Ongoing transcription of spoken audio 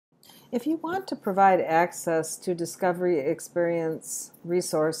If you want to provide access to Discovery Experience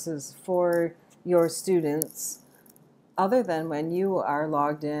resources for your students, other than when you are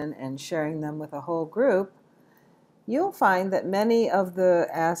logged in and sharing them with a whole group, you'll find that many of the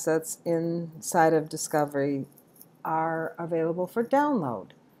assets inside of Discovery are available for download.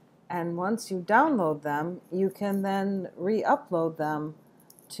 And once you download them, you can then re-upload them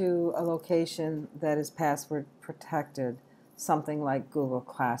to a location that is password protected, something like Google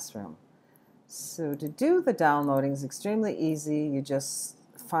Classroom. So to do the downloading is extremely easy. You just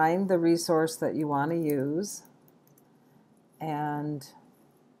find the resource that you want to use and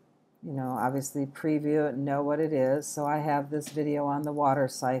obviously preview it and know what it is. So I have this video on the water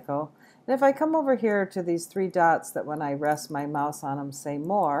cycle. And if I come over here to these three dots that when I rest my mouse on them say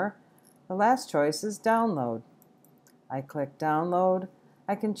more, the last choice is download. I click download.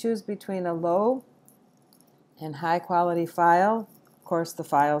 I can choose between a low and high quality file. Of course, the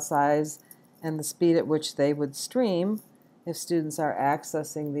file size and the speed at which they would stream if students are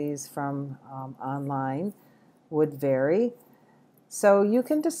accessing these from online would vary. So you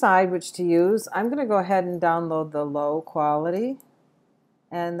can decide which to use. I'm going to go ahead and download the low quality,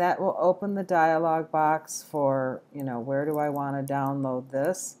 and that will open the dialog box for, where do I want to download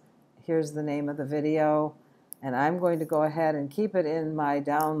this? Here's the name of the video, and I'm going to go ahead and keep it in my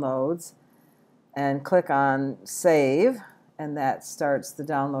downloads and click on save, and that starts the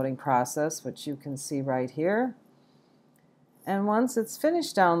downloading process, which you can see right here. And once it's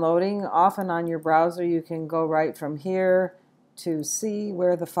finished downloading, often on your browser you can go right from here to see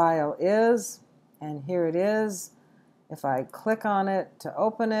where the file is, and here it is. If I click on it to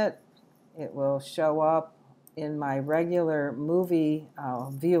open it, it will show up in my regular movie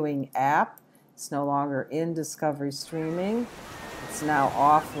viewing app. It's no longer in Discovery Streaming. It's now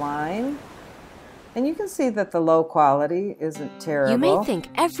offline. And you can see that the low quality isn't terrible. You may think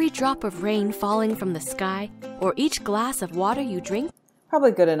every drop of rain falling from the sky or each glass of water you drink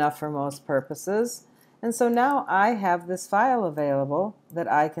probably good enough for most purposes. And so now I have this file available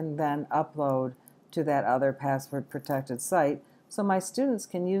that I can then upload to that other password protected site, so my students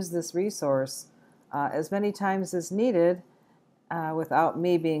can use this resource as many times as needed without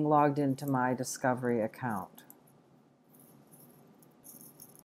me being logged into my Discovery account.